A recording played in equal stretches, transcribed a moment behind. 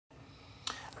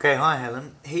Okay, hi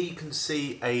Helen. Here you can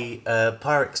see a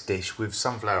Pyrex dish with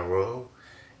sunflower oil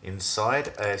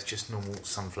inside. It's just normal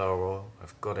sunflower oil.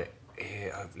 I've got it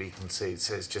here, hopefully you can see.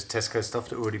 So it's just Tesco stuff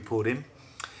that already poured in.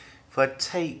 If I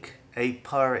take a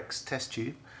Pyrex test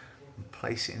tube and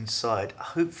place it inside,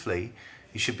 hopefully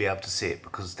you should be able to see it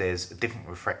because there's a different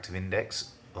refractive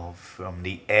index from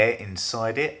the air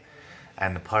inside it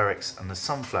and the Pyrex and the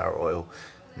sunflower oil.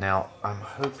 Now I'm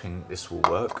hoping this will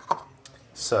work.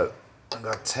 So I'm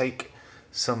going to take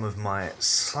some of my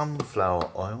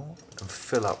sunflower oil and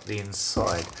fill up the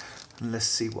inside, and let's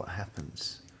see what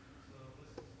happens.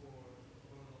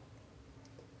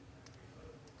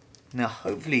 Now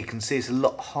hopefully you can see it's a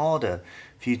lot harder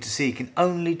for you to see. You can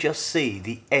only just see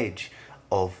the edge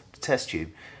of the test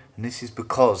tube, and this is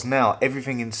because now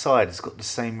everything inside has got the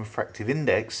same refractive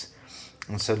index,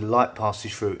 and so the light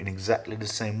passes through in exactly the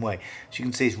same way. So you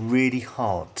can see it's really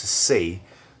hard to see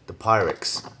the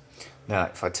Pyrex. Now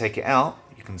if I take it out,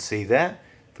 you can see there,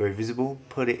 very visible,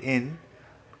 put it in,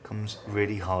 becomes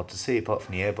really hard to see apart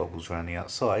from the air bubbles around the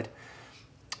outside.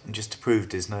 And just to prove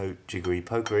there's no jiggery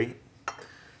pokery,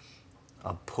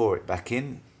 I'll pour it back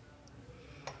in,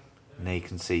 and there you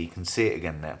can see it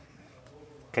again there.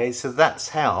 Okay, so that's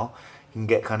how you can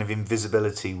get kind of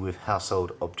invisibility with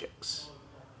household objects.